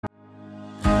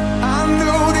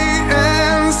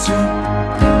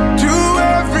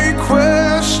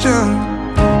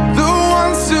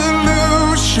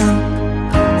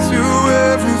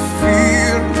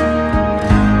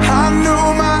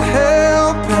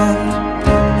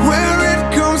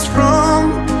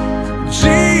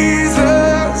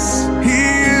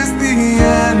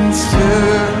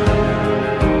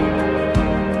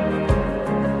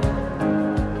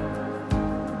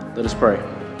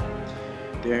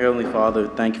Heavenly Father,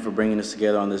 thank you for bringing us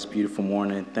together on this beautiful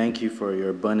morning. Thank you for your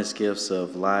abundant gifts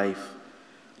of life,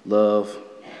 love,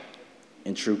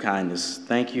 and true kindness.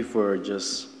 Thank you for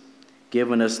just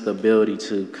giving us the ability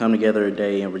to come together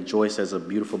today and rejoice as a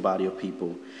beautiful body of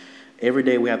people. Every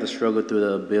day we have to struggle through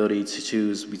the ability to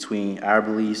choose between our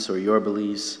beliefs or your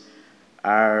beliefs,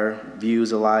 our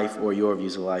views of life or your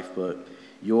views of life, but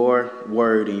your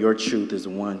word and your truth is the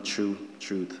one true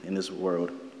truth in this world.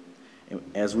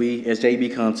 As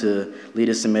JB comes to lead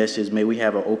us in message, may we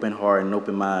have an open heart and an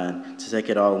open mind to take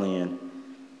it all in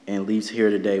and leave here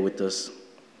today with us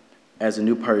as a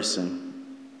new person,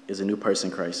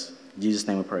 in Christ. In Jesus'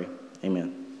 name we pray.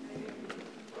 Amen.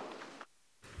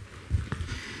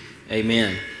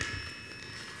 Amen.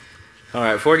 All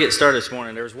right, before we get started this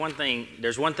morning, there's one thing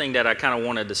that I kind of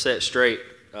wanted to set straight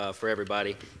for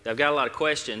everybody. I've got a lot of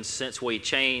questions since we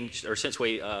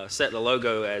set the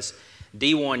logo as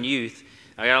D1 Youth.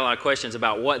 I got a lot of questions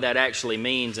about what that actually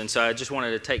means, and so I just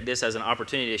wanted to take this as an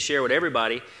opportunity to share with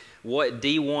everybody what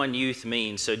D1 Youth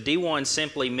means. So D1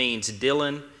 simply means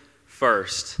Dillon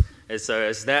first. And so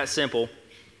it's that simple.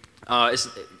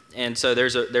 And so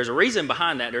there's a reason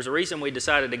behind that. There's a reason we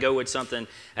decided to go with something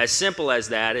as simple as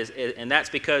that, and that's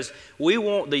because we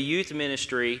want the youth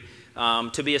ministry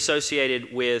to be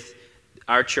associated with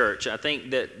our church. I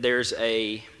think that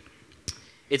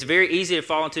it's very easy to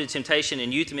fall into the temptation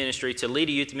in youth ministry to lead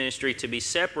a youth ministry to be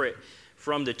separate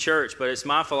from the church, but it's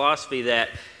my philosophy that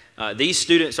these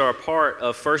students are a part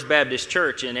of First Baptist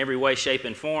Church in every way, shape,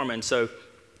 and form, and so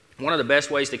one of the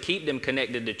best ways to keep them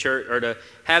connected to church, or to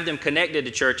have them connected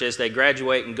to church as they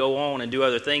graduate and go on and do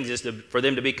other things, is for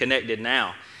them to be connected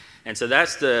now. And so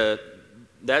that's the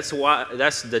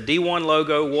D1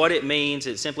 logo, what it means.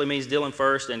 It simply means Dillon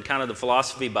first, and kind of the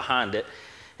philosophy behind it.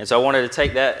 And so I wanted to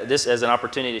take this as an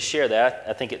opportunity to share that.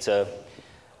 I think it's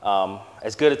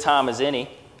as good a time as any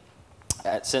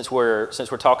since we're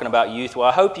talking about youth. Well,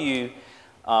 I hope you,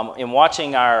 in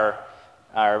watching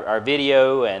our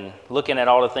video and looking at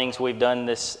all the things we've done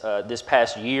this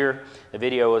past year. The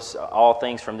video was all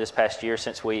things from this past year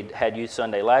since we had Youth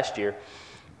Sunday last year.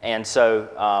 And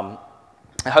so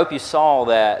I hope you saw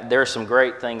that there are some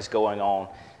great things going on.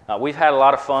 We've had a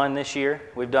lot of fun this year.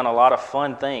 We've done a lot of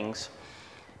fun things.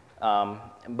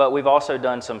 But we've also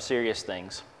done some serious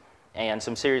things. And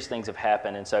some serious things have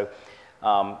happened. And so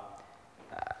I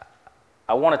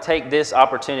want to take this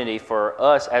opportunity for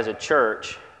us as a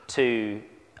church to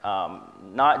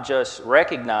not just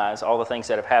recognize all the things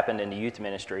that have happened in the youth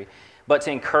ministry, but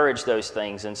to encourage those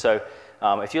things. And so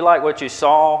if you like what you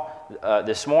saw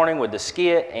this morning with the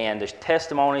skit and the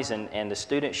testimonies and the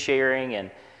students sharing and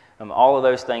all of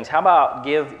those things, how about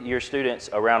give your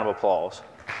students a round of applause?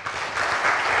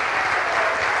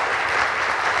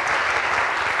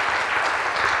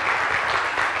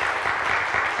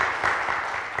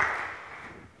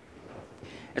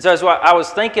 And so as I was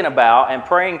thinking about and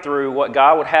praying through what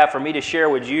God would have for me to share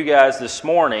with you guys this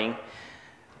morning,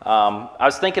 I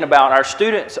was thinking about our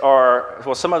students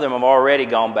some of them have already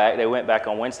gone back. They went back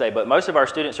on Wednesday, but most of our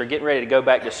students are getting ready to go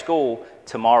back to school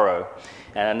tomorrow.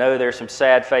 And I know there's some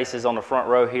sad faces on the front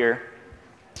row here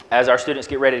as our students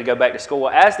get ready to go back to school.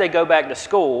 Well, as they go back to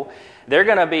school, they're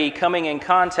going to be coming in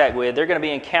contact with, they're going to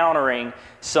be encountering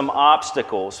some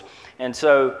obstacles. And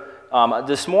so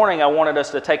this morning, I wanted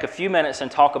us to take a few minutes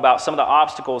and talk about some of the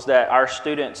obstacles that our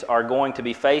students are going to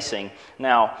be facing.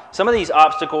 Now, some of these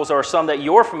obstacles are some that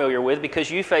you're familiar with because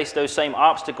you face those same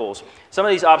obstacles. Some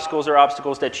of these obstacles are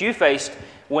obstacles that you faced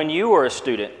when you were a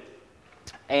student.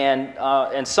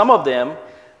 And some of them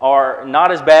are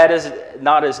not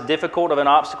as difficult of an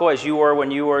obstacle as you were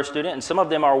when you were a student, and some of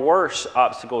them are worse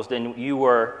obstacles than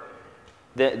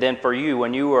for you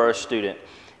when you were a student.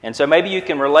 And so maybe you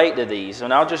can relate to these,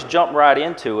 and I'll just jump right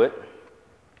into it.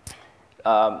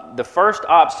 The first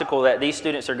obstacle that these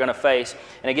students are going to face,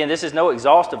 and again, this is no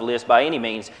exhaustive list by any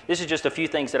means, this is just a few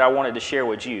things that I wanted to share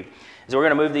with you. So we're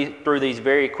going to move through these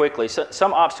very quickly. So,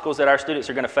 some obstacles that our students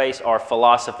are going to face are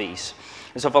philosophies.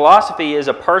 And so philosophy is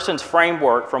a person's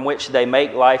framework from which they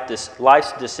make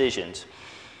life's decisions.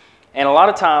 And a lot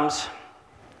of times,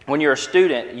 when you're a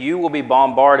student, you will be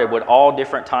bombarded with all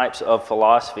different types of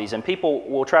philosophies, and people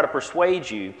will try to persuade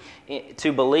you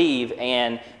to believe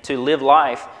and to live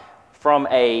life from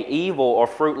a evil or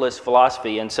fruitless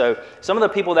philosophy. And so some of the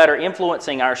people that are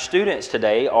influencing our students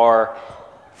today are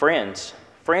friends.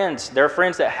 There are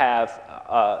friends that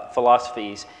have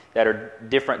philosophies that are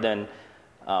different than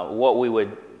what we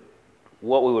would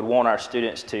want our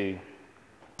students to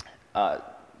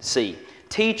see.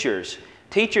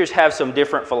 Teachers have some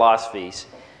different philosophies.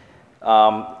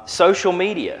 Social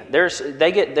media,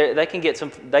 they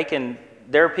can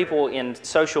there are people in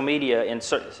social media,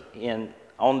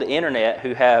 on the internet,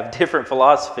 who have different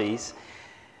philosophies,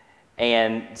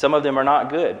 and some of them are not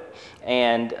good.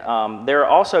 And there are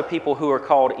also people who are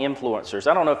called influencers.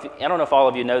 I don't know if all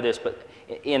of you know this, but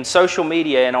in social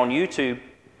media and on YouTube,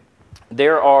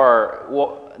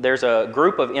 there's a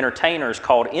group of entertainers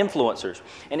called influencers.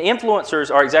 And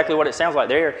influencers are exactly what it sounds like.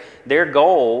 Their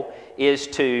goal is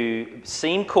to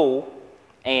seem cool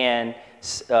and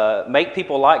make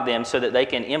people like them so that they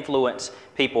can influence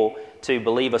people to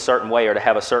believe a certain way or to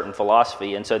have a certain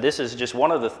philosophy. And so this is just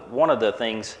one of the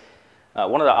things,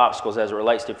 one of the obstacles as it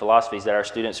relates to philosophies that our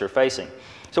students are facing.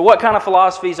 So what kind of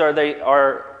philosophies are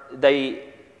they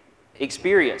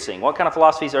experiencing? What kind of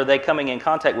philosophies are they coming in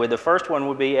contact with? The first one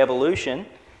would be evolution.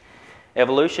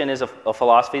 Evolution is a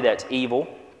philosophy that's evil,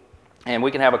 and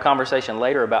we can have a conversation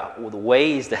later about the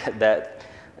ways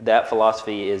that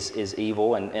philosophy is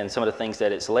evil and some of the things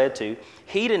that it's led to.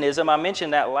 Hedonism, I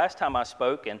mentioned that last time I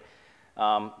spoke, and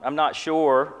I'm not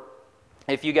sure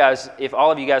if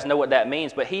all of you guys know what that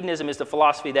means, but hedonism is the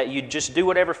philosophy that you just do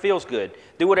whatever feels good,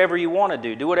 do whatever you want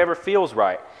to do whatever feels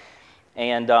right.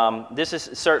 And this is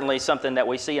certainly something that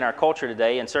we see in our culture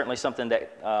today, and certainly something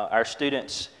that our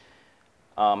students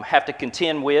have to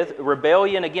contend with.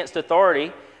 Rebellion against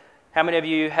authority. How many of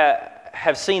you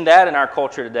have seen that in our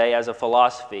culture today as a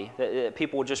philosophy? That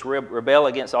people will just rebel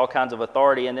against all kinds of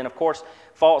authority. And then, of course,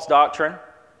 false doctrine.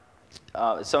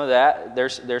 Some of that,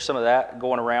 there's some of that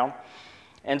going around.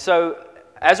 And so,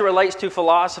 as it relates to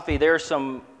philosophy, there are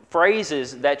some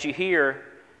phrases that you hear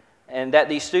and that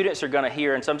these students are going to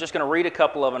hear. And so I'm just going to read a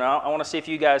couple of them. I want to see if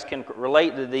you guys can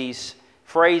relate to these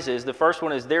phrases. The first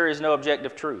one is, there is no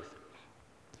objective truth.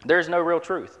 There is no real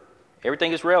truth.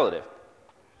 Everything is relative.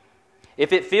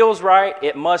 If it feels right,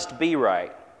 it must be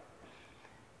right.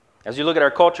 As you look at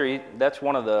our culture, that's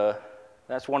one of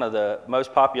the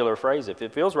most popular phrases. If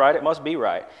it feels right, it must be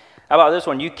right. How about this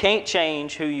one? You can't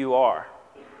change who you are.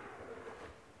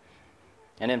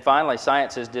 And then finally,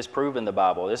 science has disproven the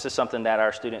Bible. This is something that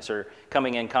our students are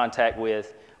coming in contact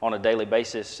with on a daily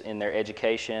basis in their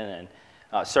education,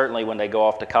 and certainly when they go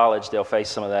off to college, they'll face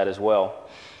some of that as well.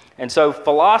 And so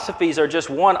philosophies are just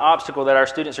one obstacle that our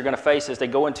students are going to face as they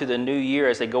go into the new year,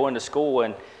 as they go into school.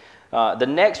 And the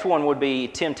next one would be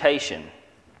temptation.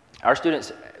 Our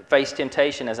students face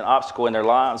temptation as an obstacle in their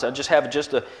lives. I just have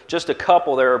just a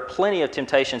couple. There are plenty of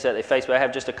temptations that they face, but I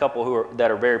have just a couple that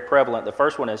are very prevalent. The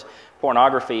first one is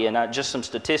pornography, and just some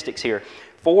statistics here.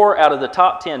 4 out of the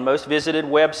top 10 most visited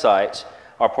websites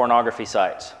are pornography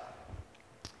sites.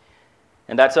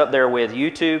 And that's up there with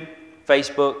YouTube,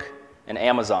 Facebook, and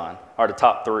Amazon are the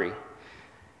top 3.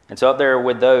 And so up there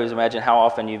with those, imagine how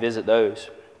often you visit those.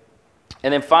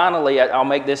 And then finally, I'll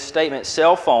make this statement: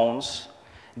 cell phones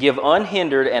give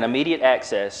unhindered and immediate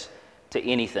access to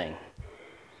anything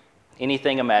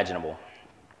imaginable.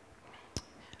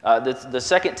 The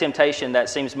second temptation that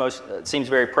seems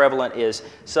very prevalent is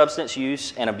substance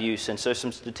use and abuse. And so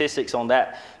some statistics on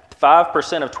that.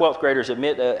 5% of 12th graders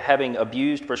admit to having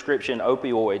abused prescription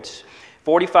opioids.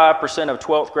 45% of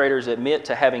 12th graders admit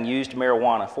to having used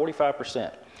marijuana.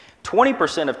 45%.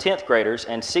 20% of 10th graders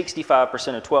and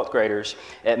 65% of 12th graders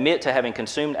admit to having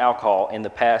consumed alcohol in the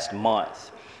past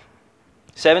month.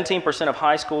 17% of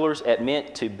high schoolers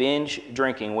admit to binge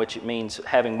drinking, which means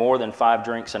having more than 5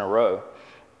 drinks in a row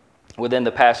within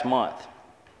the past month.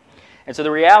 And so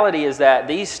the reality is that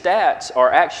these stats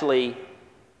are actually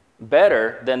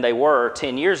better than they were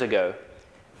 10 years ago.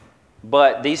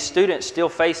 But these students still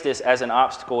face this as an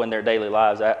obstacle in their daily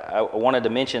lives. I wanted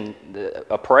to mention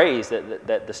a praise that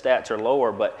the stats are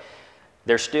lower, but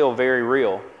they're still very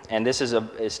real. And this is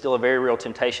still a very real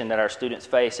temptation that our students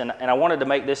face. And I wanted to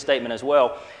make this statement as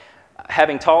well.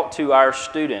 Having talked to our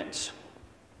students,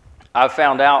 I've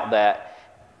found out that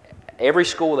every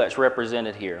school that's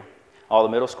represented here, all the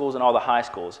middle schools and all the high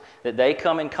schools, that they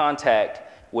come in contact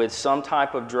with some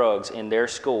type of drugs in their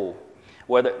school.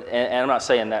 And I'm not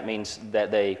saying that means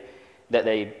that they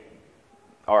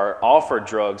are offered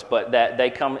drugs, but that they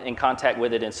come in contact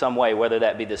with it in some way, whether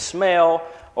that be the smell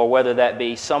or whether that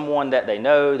be someone that they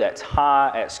know that's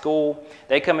high at school.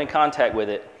 They come in contact with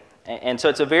it. And so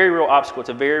it's a very real obstacle. It's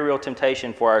a very real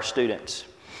temptation for our students.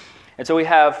 And so we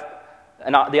have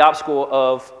the obstacle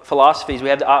of philosophies, we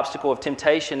have the obstacle of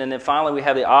temptation, and then finally we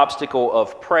have the obstacle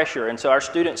of pressure. And so our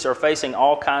students are facing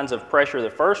all kinds of pressure. The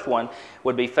first one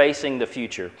would be facing the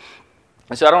future.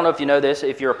 And so I don't know if you know this.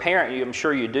 If you're a parent, I'm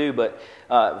sure you do, but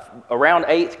around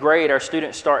 8th grade, our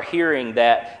students start hearing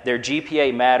that their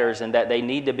GPA matters and that they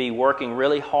need to be working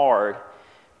really hard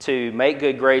to make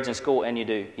good grades in school, and you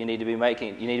do. You need to be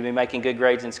making good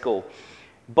grades in school.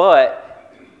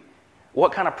 But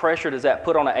what kind of pressure does that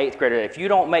put on an 8th grader? If you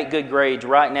don't make good grades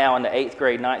right now in the 8th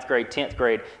grade, 9th grade, 10th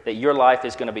grade, that your life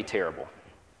is going to be terrible.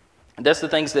 That's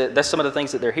some of the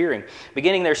things that they're hearing.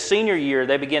 Beginning their senior year,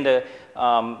 they begin to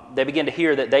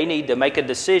hear that they need to make a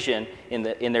decision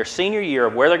in their senior year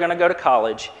of where they're going to go to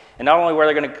college, and not only where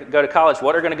they're going to go to college,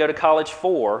 what they're going to go to college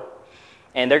for,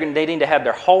 and they need to have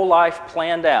their whole life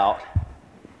planned out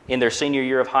in their senior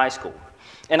year of high school.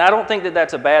 And I don't think that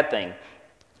that's a bad thing,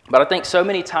 but I think so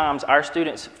many times our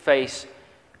students face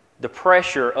the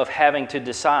pressure of having to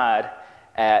decide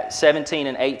at 17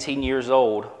 and 18 years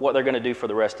old what they're going to do for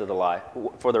the rest of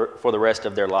the rest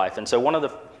of their life. And so one of the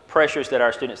pressures that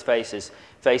our students face is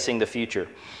facing the future.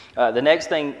 The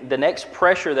next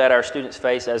pressure that our students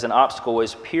face as an obstacle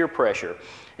is peer pressure.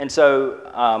 And so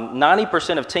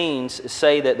 90% of teens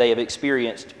say that they have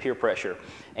experienced peer pressure.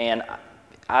 And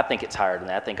I think it's higher than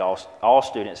that. I think all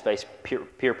students face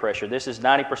peer pressure. This is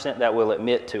 90% that will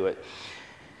admit to it.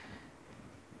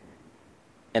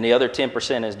 And the other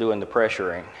 10% is doing the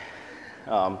pressuring.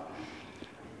 How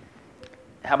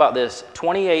about this?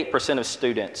 28% of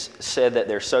students said that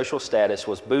their social status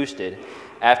was boosted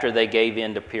after they gave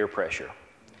in to peer pressure.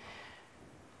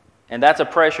 And that's a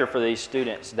pressure for these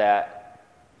students that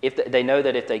if they know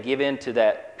that if they give in to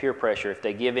that peer pressure, if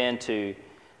they give in to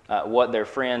what their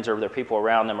friends or their people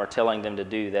around them are telling them to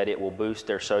do, that it will boost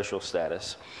their social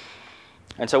status.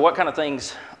 And so what kind of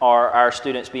things are our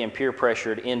students being peer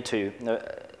pressured into?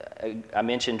 I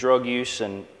mentioned drug use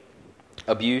and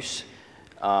abuse,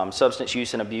 substance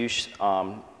use and abuse,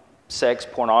 sex,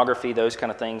 pornography, those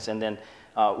kind of things. And then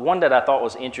one that I thought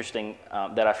was interesting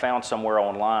that I found somewhere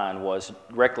online was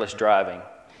reckless driving.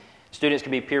 Students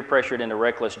can be peer pressured into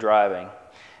reckless driving.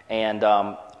 And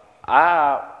I'm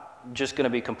just going to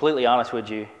be completely honest with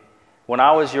you. When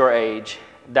I was your age,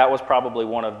 that was probably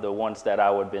one of the ones that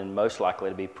I would have been most likely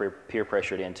to be peer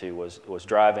pressured into was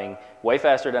driving way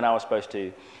faster than I was supposed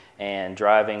to and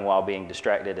driving while being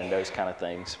distracted and those kind of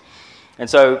things. And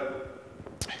so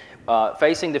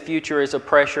facing the future is a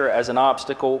pressure as an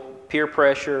obstacle, peer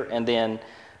pressure, and then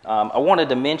I wanted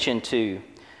to mention too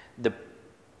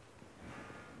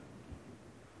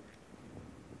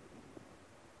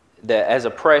that as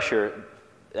a pressure,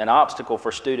 an obstacle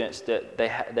for students, that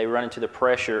they run into the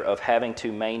pressure of having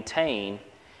to maintain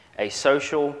a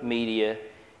social media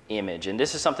image. And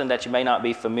this is something that you may not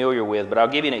be familiar with, but I'll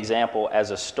give you an example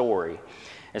as a story.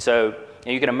 And so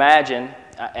you can imagine,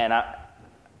 and I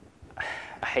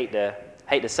hate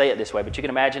to say it this way, but you can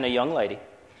imagine a young lady.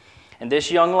 And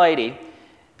this young lady,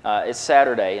 it's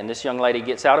Saturday, and this young lady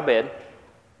gets out of bed,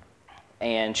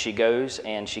 and she goes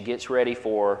and she gets ready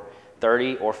for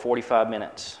 30 or 45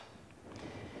 minutes.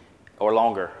 Or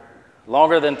longer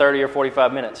than 30 or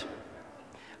 45 minutes.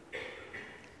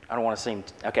 I don't want to seem,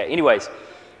 okay, anyways.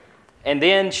 And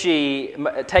then she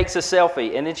takes a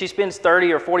selfie, and then she spends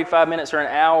 30 or 45 minutes or an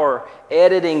hour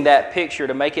editing that picture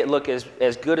to make it look as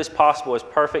good as possible, as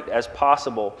perfect as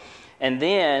possible. And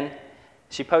then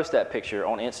she posts that picture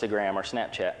on Instagram or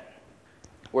Snapchat.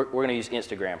 We're going to use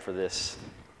Instagram for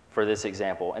this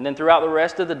example. And then throughout the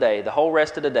rest of the day, the whole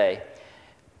rest of the day,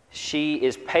 she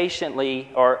is patiently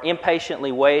or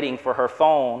impatiently waiting for her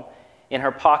phone in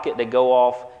her pocket to go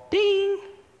off, ding,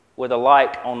 with a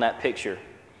like on that picture.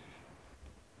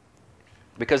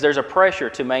 Because there's a pressure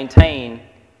to maintain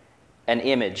an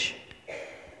image,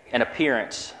 an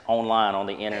appearance online on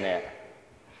the internet.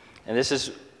 And this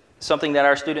is something that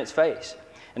our students face.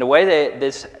 And the way that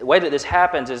this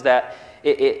happens is that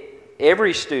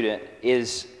every student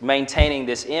is maintaining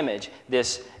this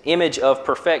image of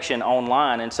perfection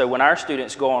online. And so when our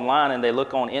students go online and they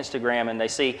look on Instagram and they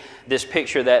see this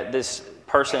picture that this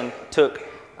person took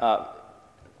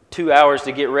 2 hours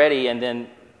to get ready and then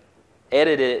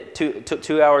edited it, took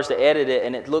 2 hours to edit it,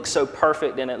 and it looks so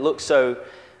perfect and it looks so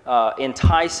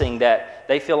enticing that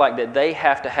they feel like that they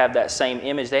have to have that same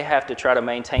image. They have to try to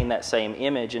maintain that same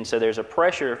image. And so there's a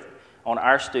pressure on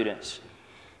our students.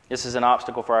 This is an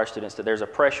obstacle for our students, that there's a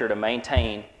pressure to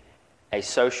maintain a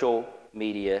social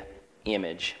media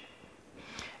image.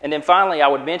 And then finally, I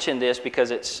would mention this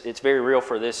because it's very real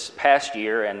for this past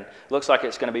year and looks like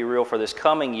it's going to be real for this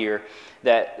coming year,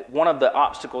 that one of the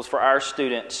obstacles for our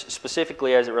students,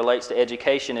 specifically as it relates to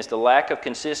education, is the lack of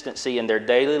consistency in their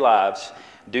daily lives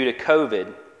due to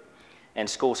COVID and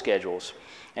school schedules.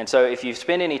 And so if you've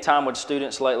spent any time with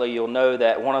students lately, you'll know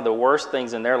that one of the worst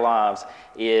things in their lives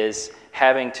is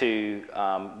having to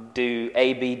do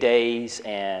AB days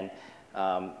and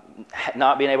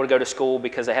not being able to go to school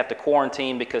because they have to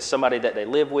quarantine because somebody that they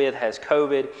live with has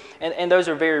COVID. And those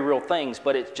are very real things,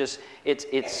 but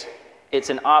it's it's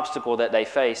an obstacle that they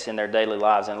face in their daily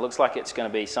lives, and it looks like it's going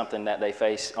to be something that they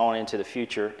face on into the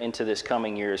future, into this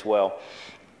coming year as well.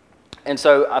 And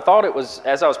so I thought it was,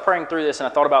 as I was praying through this, and I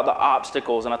thought about the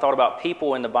obstacles, and I thought about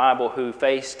people in the Bible who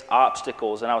faced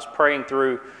obstacles, and I was praying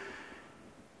through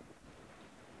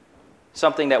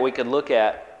something that we could look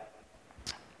at.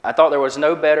 I thought there was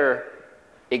no better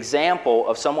example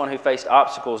of someone who faced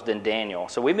obstacles than Daniel.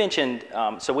 So we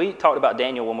talked about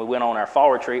Daniel when we went on our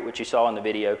fall retreat, which you saw in the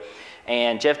video.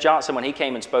 And Jeff Johnson, when he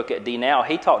came and spoke at D-Now,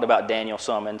 he talked about Daniel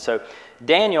some. And so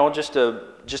Daniel, just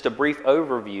a brief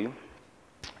overview.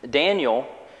 Daniel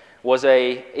was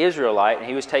an Israelite, and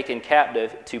he was taken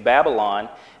captive to Babylon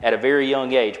at a very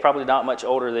young age, probably not much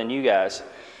older than you guys,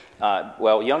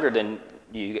 younger than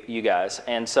you guys.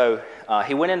 And so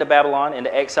he went into Babylon,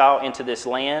 into exile, into this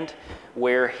land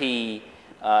where he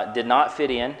did not fit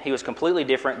in. He was completely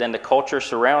different than the culture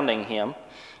surrounding him.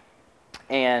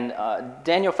 And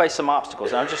Daniel faced some obstacles.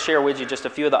 And I'll just share with you just a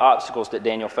few of the obstacles that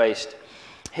Daniel faced.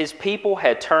 His people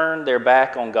had turned their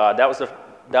back on God. That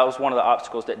was one of the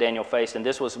obstacles that Daniel faced, and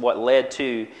this was what led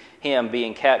to him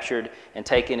being captured and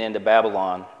taken into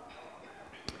Babylon.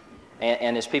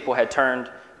 And his people had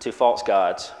turned to false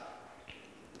gods.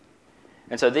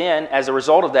 And so then, as a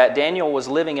result of that, Daniel was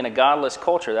living in a godless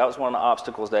culture. That was one of the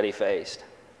obstacles that he faced.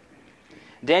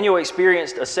 Daniel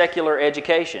experienced a secular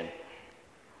education.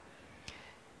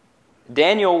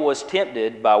 Daniel was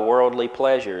tempted by worldly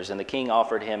pleasures, and the king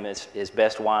offered him his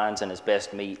best wines and his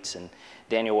best meats, and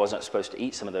Daniel wasn't supposed to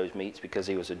eat some of those meats because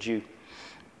he was a Jew.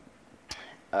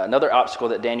 Another obstacle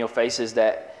that Daniel faces is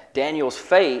that Daniel's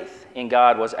faith in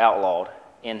God was outlawed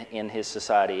in his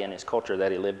society and his culture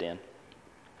that he lived in.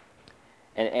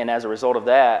 And as a result of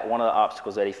that, one of the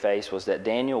obstacles that he faced was that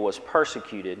Daniel was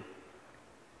persecuted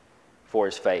for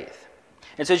his faith.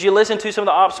 And so as you listen to some of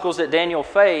the obstacles that Daniel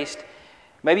faced,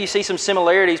 maybe you see some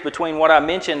similarities between what I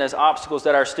mentioned as obstacles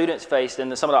that our students faced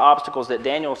and some of the obstacles that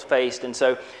Daniel's faced. And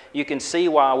so you can see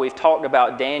why we've talked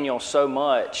about Daniel so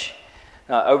much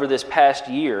over this past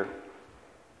year.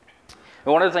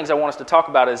 And one of the things I want us to talk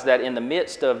about is that in the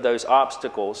midst of those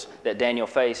obstacles that Daniel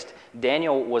faced,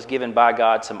 Daniel was given by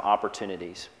God some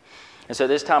opportunities. And so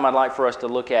this time I'd like for us to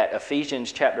look at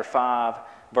Ephesians chapter 5,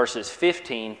 verses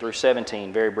 15 through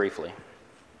 17 very briefly.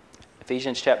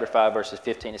 Ephesians chapter 5, verses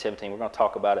 15 to 17. We're going to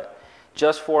talk about it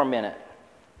just for a minute.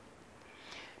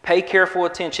 Pay careful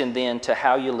attention then to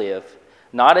how you live,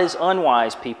 not as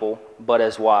unwise people, but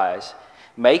as wise,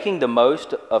 making the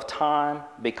most of time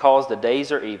because the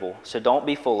days are evil. So don't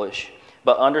be foolish,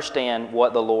 but understand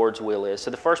what the Lord's will is. So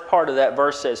the first part of that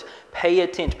verse says, pay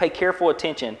careful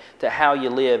attention to how you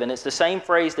live. And it's the same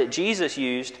phrase that Jesus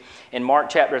used in Mark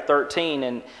chapter 13.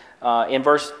 And in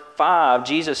verse 5,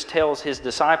 Jesus tells his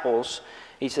disciples,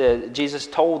 Jesus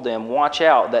told them, watch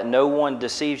out that no one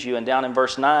deceives you. And down in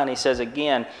verse 9, he says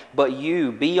again, but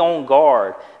you be on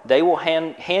guard. They will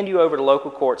hand you over to local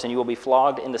courts and you will be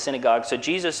flogged in the synagogue. So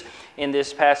Jesus, in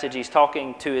this passage, he's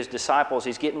talking to his disciples.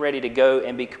 He's getting ready to go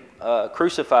and be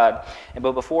crucified.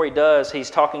 But before he does,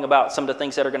 he's talking about some of the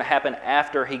things that are going to happen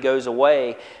after he goes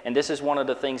away. And this is one of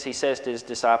the things he says to his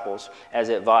disciples as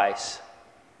advice.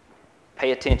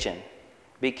 Pay attention.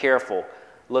 Be careful.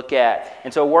 Look at.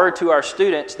 And so a word to our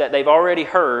students that they've already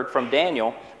heard from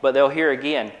Daniel, but they'll hear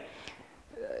again.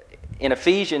 In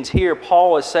Ephesians here,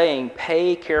 Paul is saying,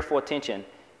 pay careful attention.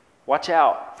 Watch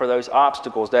out for those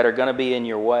obstacles that are going to be in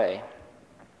your way.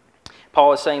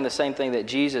 Paul is saying the same thing that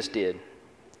Jesus did.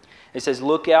 He says,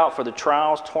 look out for the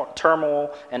trials,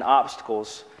 turmoil, and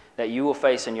obstacles that you will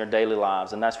face in your daily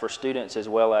lives. And that's for students as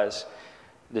well as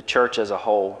the church as a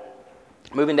whole.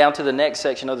 Moving down to the next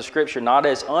section of the scripture, not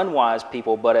as unwise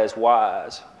people, but as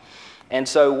wise. And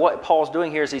so what Paul's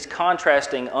doing here is he's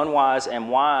contrasting unwise and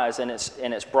wise, and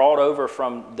it's brought over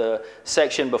from the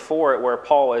section before it where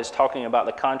Paul is talking about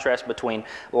the contrast between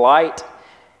light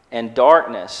and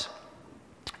darkness.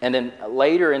 And then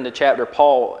later in the chapter,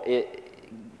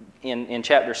 in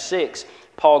chapter 6,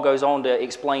 Paul goes on to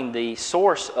explain the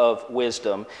source of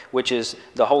wisdom, which is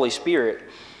the Holy Spirit.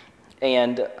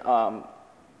 And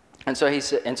so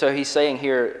he's saying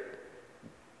here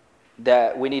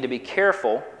that we need to be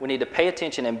careful, we need to pay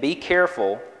attention and be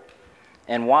careful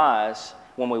and wise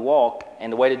when we walk.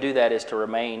 And the way to do that is to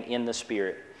remain in the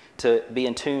Spirit, to be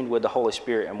in tune with the Holy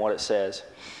Spirit and what it says.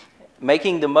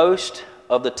 Making the most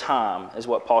of the time is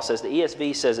what Paul says. The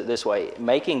ESV says it this way,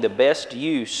 making the best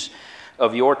use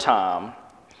of your time.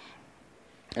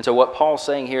 And so what Paul's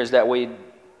saying here is that we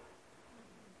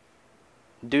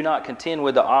do not contend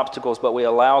with the obstacles, but we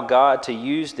allow God to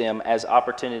use them as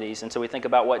opportunities. And so we think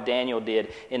about what Daniel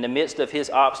did. In the midst of his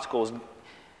obstacles,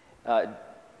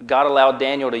 God allowed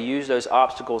Daniel to use those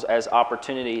obstacles as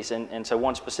opportunities. And so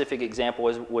one specific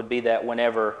example would be that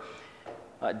whenever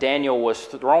Daniel was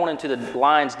thrown into the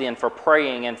lion's den for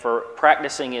praying and for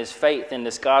practicing his faith in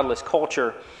this godless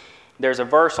culture, there's a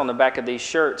verse on the back of these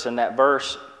shirts, and that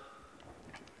verse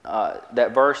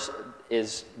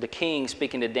is the king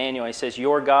speaking to Daniel. He says,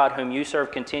 "Your God, whom you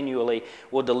serve continually,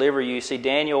 will deliver you." See,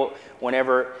 Daniel,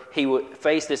 whenever he would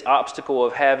face this obstacle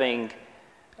of having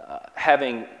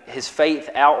his faith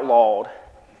outlawed,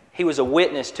 he was a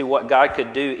witness to what God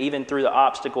could do even through the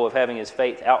obstacle of having his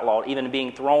faith outlawed, even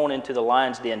being thrown into the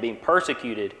lion's den, being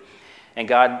persecuted, and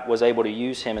God was able to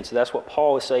use him. And so that's what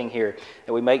Paul is saying here,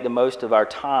 that we make the most of our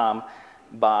time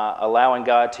by allowing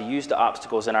God to use the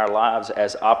obstacles in our lives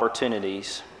as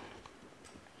opportunities.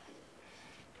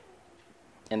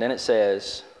 And then it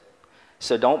says,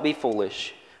 "So don't be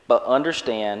foolish, but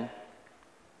understand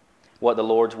what the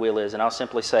Lord's will is." And I'll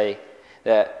simply say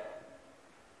that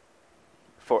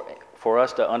for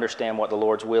us to understand what the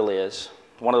Lord's will is,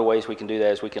 one of the ways we can do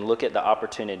that is we can look at the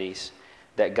opportunities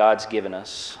that God's given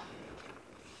us.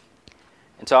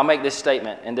 And so I'll make this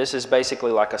statement, and this is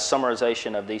basically like a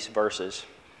summarization of these verses.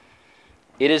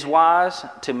 It is wise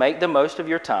to make the most of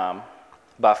your time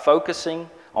by focusing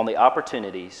on the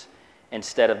opportunities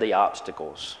instead of the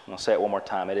obstacles. I'll say it one more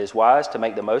time. It is wise to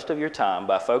make the most of your time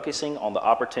by focusing on the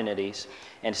opportunities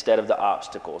instead of the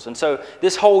obstacles. And so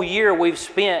this whole year we've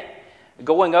spent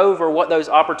going over what those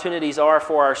opportunities are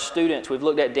for our students. We've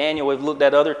looked at Daniel, we've looked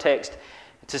at other texts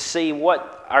to see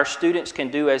what our students can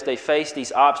do as they face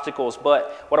these obstacles.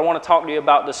 But what I want to talk to you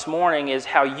about this morning is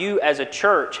how you as a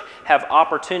church have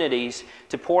opportunities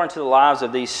to pour into the lives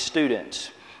of these students.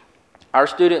 Our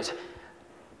students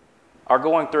are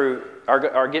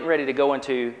getting ready to go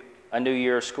into a new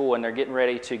year of school, and they're getting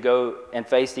ready to go and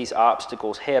face these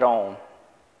obstacles head on.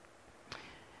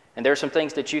 And there are some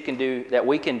things that you can do, that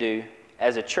we can do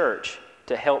as a church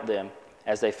to help them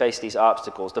as they face these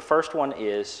obstacles. The first one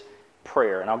is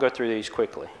prayer, and I'll go through these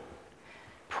quickly.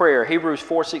 Prayer. Hebrews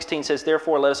 4:16 says,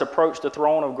 "Therefore let us approach the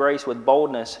throne of grace with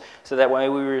boldness, so that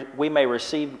we may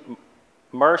receive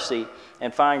mercy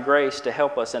and find grace to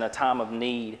help us in a time of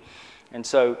need." And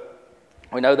so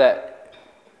we know that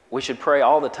we should pray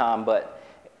all the time, but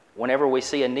whenever we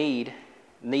see a need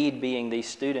being these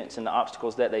students and the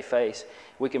obstacles that they face,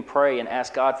 we can pray and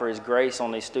ask God for His grace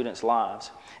on these students' lives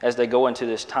as they go into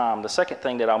this time. The second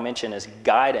thing that I'll mention is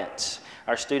guidance.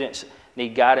 Our students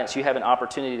need guidance. You have an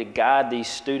opportunity to guide these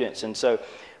students. And so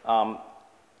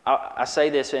I say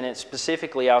this, and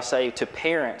specifically I'll say to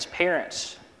parents.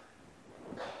 Parents,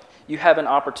 you have an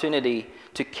opportunity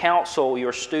to counsel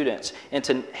your students and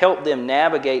to help them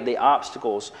navigate the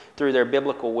obstacles through their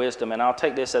biblical wisdom. And I'll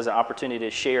take this as an opportunity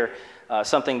to share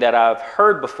something that I've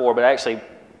heard before, but I actually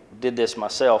did this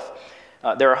myself.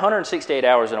 There are 168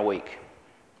 hours in a week.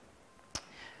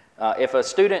 If a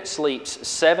student sleeps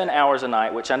 7 hours a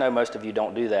night, which I know most of you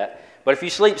don't do that, but if you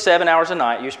sleep 7 hours a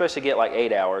night, you're supposed to get like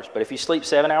 8 hours. But if you sleep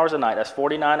 7 hours a night, that's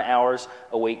 49 hours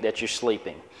a week that you're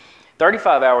sleeping.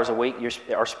 35 hours a week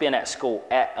are spent at school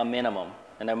at a minimum.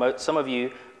 And some of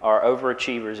you are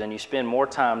overachievers and you spend more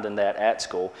time than that at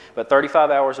school, but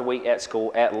 35 hours a week at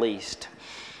school at least.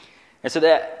 And so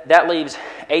that leaves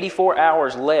 84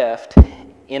 hours left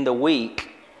in the week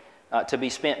to be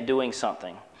spent doing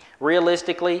something.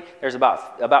 Realistically, there's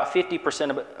about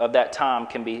 50% of that time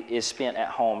is spent at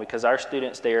home, because our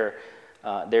students, they're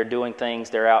doing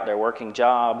things, they're out, they're working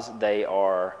jobs,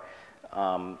 they're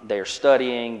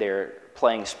studying, they're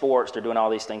playing sports, they're doing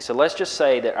all these things. So let's just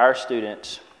say that our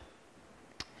students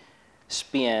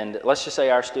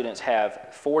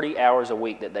have 40 hours a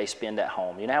week that they spend at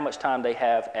home. You know how much time they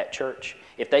have at church?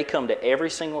 If they come to every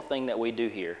single thing that we do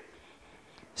here,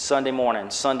 Sunday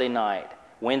morning, Sunday night,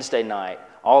 Wednesday night,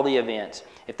 all the events,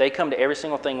 if they come to every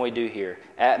single thing we do here,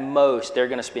 at most they're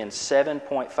going to spend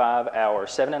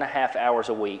 7.5 hours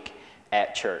a week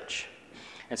at church.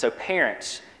 And so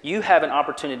parents, you have an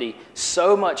opportunity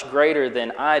so much greater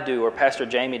than I do or Pastor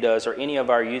Jamie does or any of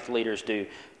our youth leaders do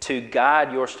to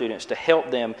guide your students, to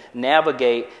help them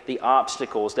navigate the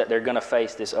obstacles that they're going to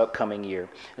face this upcoming year.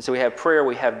 And so we have prayer,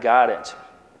 we have guidance.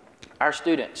 Our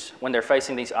students, when they're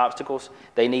facing these obstacles,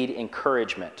 they need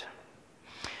encouragement.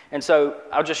 And so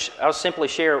I'll simply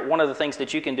share one of the things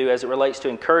that you can do as it relates to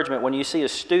encouragement. When you see a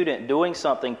student doing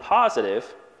something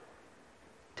positive,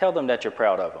 tell them that you're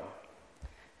proud of them.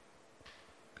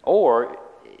 Or,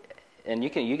 and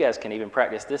you guys can even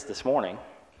practice this morning,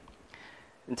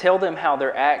 and tell them how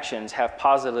their actions have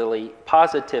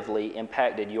positively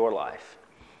impacted your life.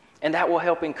 And that will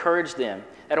help encourage them.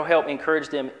 That'll help encourage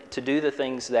them to do the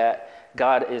things that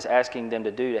God is asking them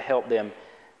to do to help them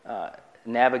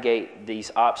navigate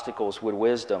these obstacles with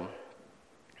wisdom.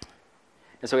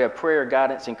 And so we have prayer,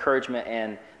 guidance, encouragement,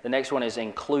 and the next one is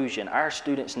inclusion. Our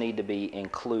students need to be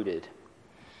included.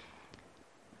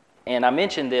 And I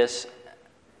mentioned this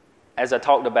as I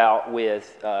talked about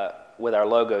with our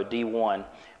logo, D1.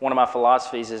 One of my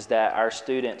philosophies is that our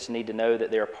students need to know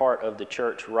that they're a part of the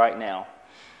church right now.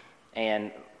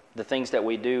 And the things that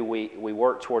we do, we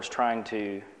work towards trying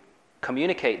to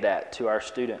communicate that to our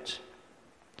students.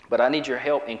 But I need your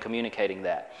help in communicating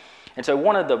that. And so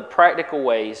one of the practical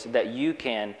ways that you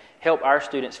can help our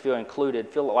students feel included,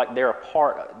 feel like they're a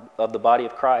part of the body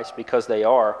of Christ because they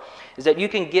are, is that you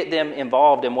can get them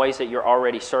involved in ways that you're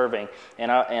already serving.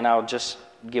 And I'll just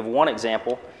give one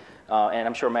example, and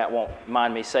I'm sure Matt won't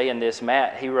mind me saying this.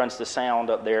 Matt, he runs the sound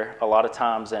up there a lot of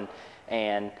times,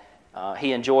 and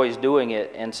he enjoys doing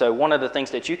it. And so one of the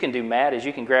things that you can do, Matt, is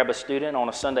you can grab a student on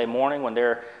a Sunday morning when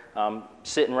they're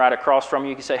sitting right across from you.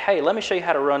 You can say, hey, let me show you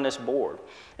how to run this board.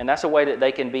 And that's a way that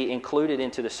they can be included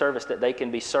into the service that they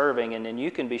can be serving, and then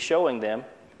you can be showing them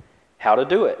how to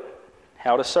do it,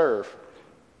 how to serve.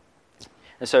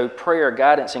 And so prayer,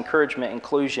 guidance, encouragement,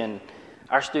 inclusion,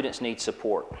 our students need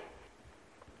support.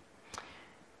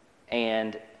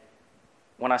 And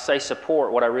when I say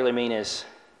support, what I really mean is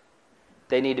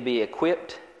they need to be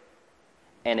equipped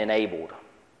and enabled.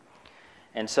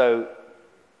 And so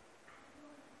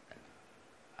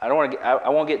I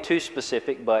won't get too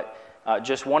specific, but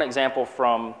just one example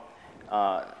from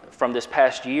this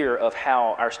past year of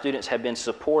how our students have been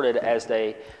supported as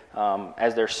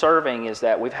they're serving is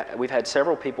that we've had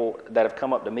several people that have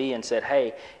come up to me and said,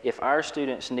 "Hey, if our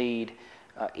students need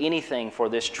anything for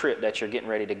this trip that you're getting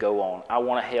ready to go on, I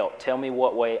want to help. Tell me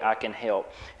what way I can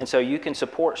help." And so you can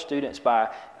support students by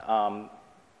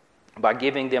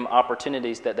giving them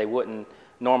opportunities that they wouldn't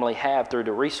normally have through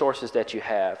the resources that you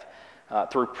have.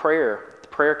 Through prayer.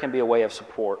 Prayer can be a way of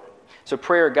support. So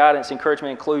prayer, guidance,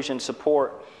 encouragement, inclusion,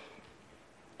 support.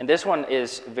 And this one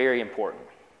is very important.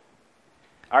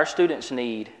 Our students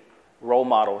need role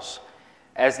models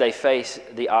as they face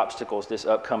the obstacles this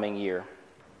upcoming year.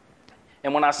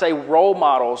 And when I say role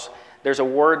models, there's a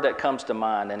word that comes to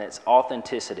mind, and it's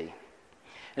authenticity.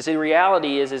 And see, the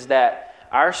reality is that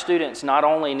our students not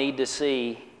only need to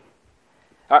see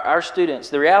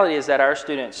the reality is that our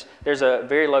students, there's a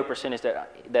very low percentage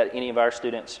that any of our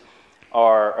students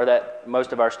or that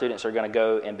most of our students are going to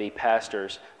go and be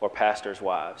pastors or pastors'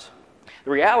 wives.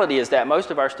 The reality is that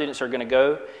most of our students are going to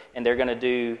go and they're going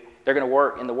to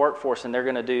work in the workforce and they're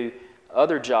going to do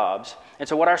other jobs. And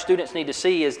so what our students need to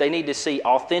see is they need to see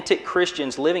authentic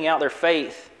Christians living out their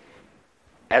faith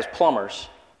as plumbers,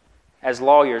 as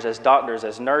lawyers, as doctors,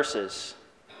 as nurses,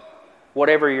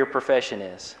 whatever your profession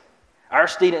is. Our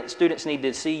students need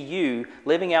to see you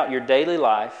living out your daily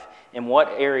life in what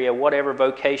area, whatever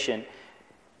vocation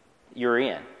you're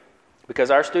in. Because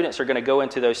our students are going to go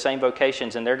into those same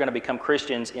vocations and they're going to become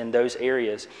Christians in those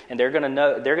areas. And they're going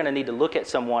to need to look at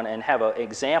someone and have an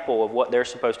example of what they're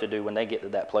supposed to do when they get to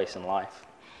that place in life.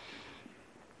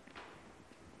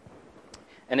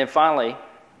 And then finally,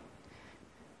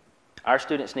 our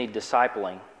students need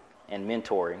discipling and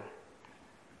mentoring.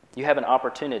 You have an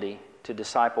opportunity to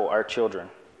disciple our children.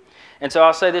 And so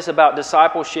I'll say this about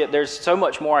discipleship. There's so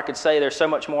much more I could say. There's so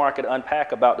much more I could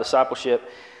unpack about discipleship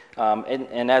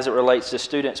and as it relates to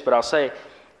students. But I'll say,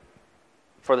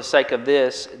 for the sake of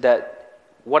this, that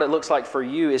what it looks like for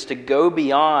you is to go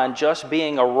beyond just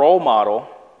being a role model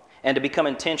and to become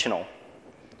intentional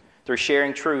through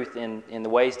sharing truth in the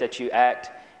ways that you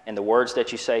act and the words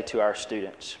that you say to our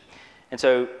students. And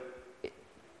so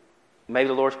maybe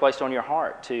the Lord's placed on your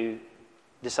heart to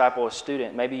disciple a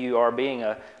student. Maybe you are being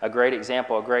a great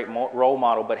example, a great role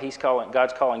model, but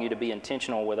God's calling you to be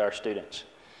intentional with our students,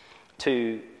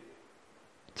 to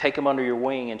take them under your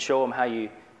wing and show them how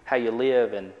you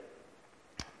live and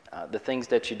the things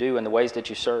that you do and the ways that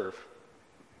you serve.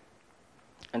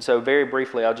 And so very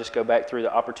briefly, I'll just go back through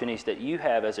the opportunities that you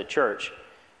have as a church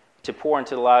to pour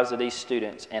into the lives of these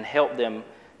students and help them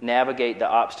navigate the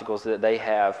obstacles that they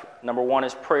have. Number 1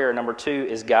 is prayer. Number 2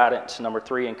 is guidance. Number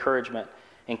 3, encouragement,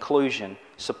 inclusion,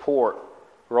 support,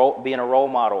 being a role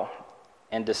model,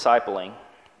 and discipling.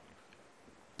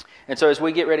 And so as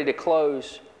we get ready to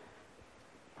close,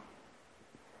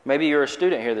 maybe you're a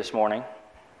student here this morning,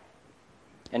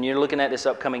 and you're looking at this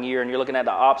upcoming year, and you're looking at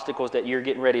the obstacles that you're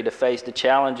getting ready to face, the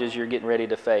challenges you're getting ready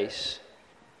to face,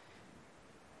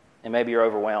 and maybe you're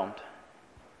overwhelmed.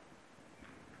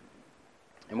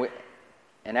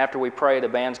 And after we pray, the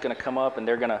band's going to come up, and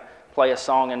they're going to play a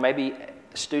song, and maybe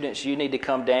students, you need to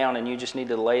come down and you just need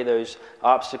to lay those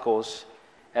obstacles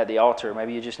at the altar.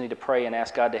 Maybe you just need to pray and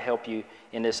ask God to help you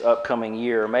in this upcoming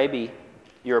year. Maybe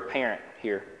You're a parent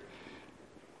here.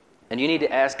 And you need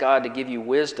to ask God to give you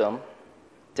wisdom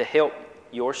to help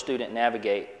your student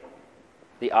navigate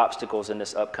the obstacles in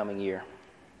this upcoming year.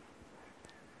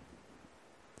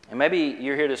 And maybe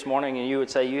you're here this morning and you would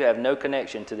say you have no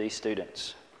connection to these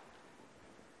students.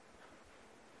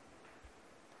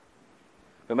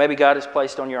 But maybe God has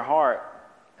placed on your heart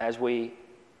as we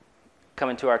come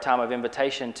into our time of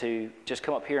invitation to just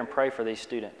come up here and pray for these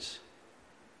students.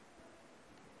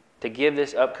 To give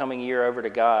this upcoming year over to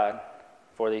God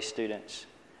for these students.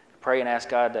 Pray and ask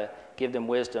God to give them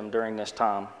wisdom during this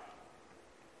time.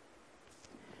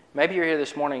 Maybe you're here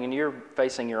this morning and you're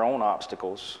facing your own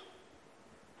obstacles.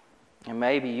 And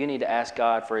maybe you need to ask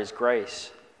God for His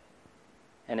grace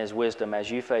and His wisdom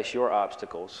as you face your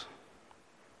obstacles.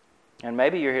 And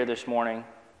maybe you're here this morning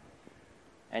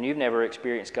and you've never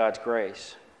experienced God's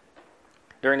grace.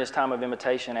 During this time of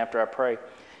invitation, after I pray,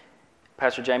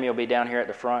 Pastor Jamie will be down here at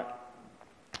the front.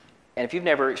 And if you've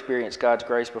never experienced God's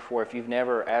grace before, if you've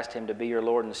never asked Him to be your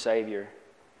Lord and Savior,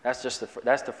 that's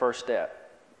the first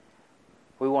step.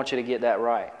 We want you to get that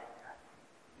right.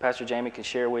 Pastor Jamie can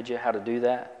share with you how to do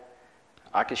that.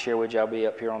 I can share with you, I'll be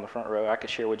up here on the front row, I can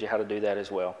share with you how to do that as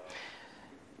well.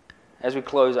 As we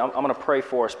close, I'm going to pray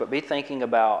for us, but be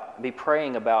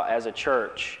praying about as a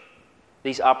church,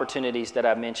 these opportunities that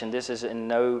I've mentioned. This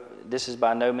is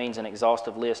by no means an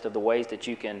exhaustive list of the ways that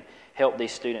you can help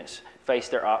these students face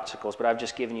their obstacles, but I've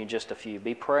just given you just a few.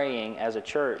 Be praying as a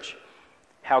church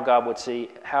how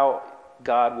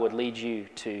God would lead you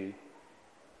to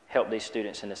help these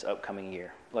students in this upcoming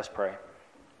year. Let's pray.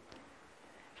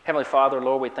 Heavenly Father,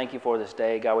 Lord, we thank you for this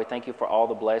day. God, we thank you for all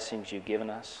the blessings you've given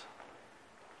us.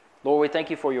 Lord, we thank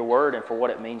you for your word and for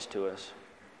what it means to us.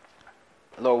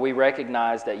 Lord, we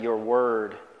recognize that your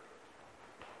word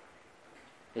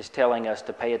is telling us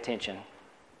to pay attention.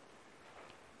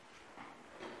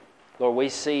 Lord, we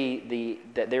see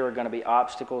that there are going to be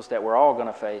obstacles that we're all going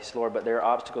to face, Lord, but there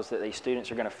are obstacles that these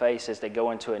students are going to face as they go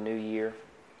into a new year.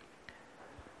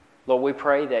 Lord, we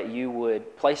pray that you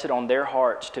would place it on their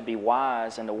hearts to be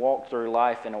wise and to walk through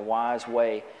life in a wise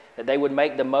way, that they would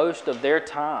make the most of their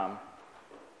time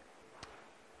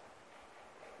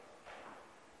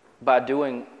by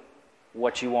doing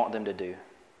what you want them to do,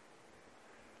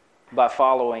 by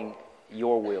following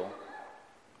your will.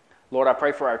 Lord, I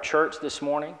pray for our church this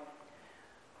morning.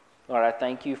 Lord, I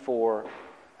thank you for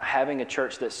having a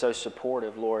church that's so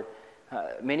supportive, Lord.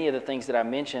 Many of the things that I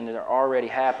mentioned are already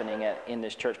happening in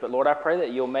this church. But Lord, I pray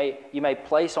that you may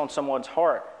place on someone's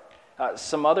heart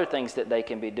some other things that they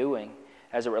can be doing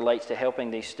as it relates to helping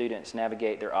these students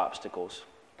navigate their obstacles.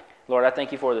 Lord, I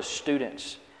thank you for the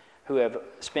students who have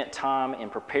spent time in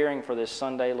preparing for this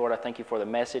Sunday. Lord, I thank you for the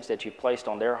message that you placed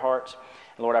on their hearts.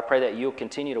 And Lord, I pray that you'll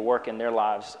continue to work in their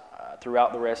lives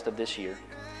throughout the rest of this year.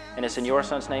 And it's in your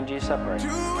Son's name, Jesus, I pray.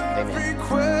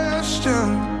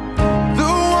 Amen.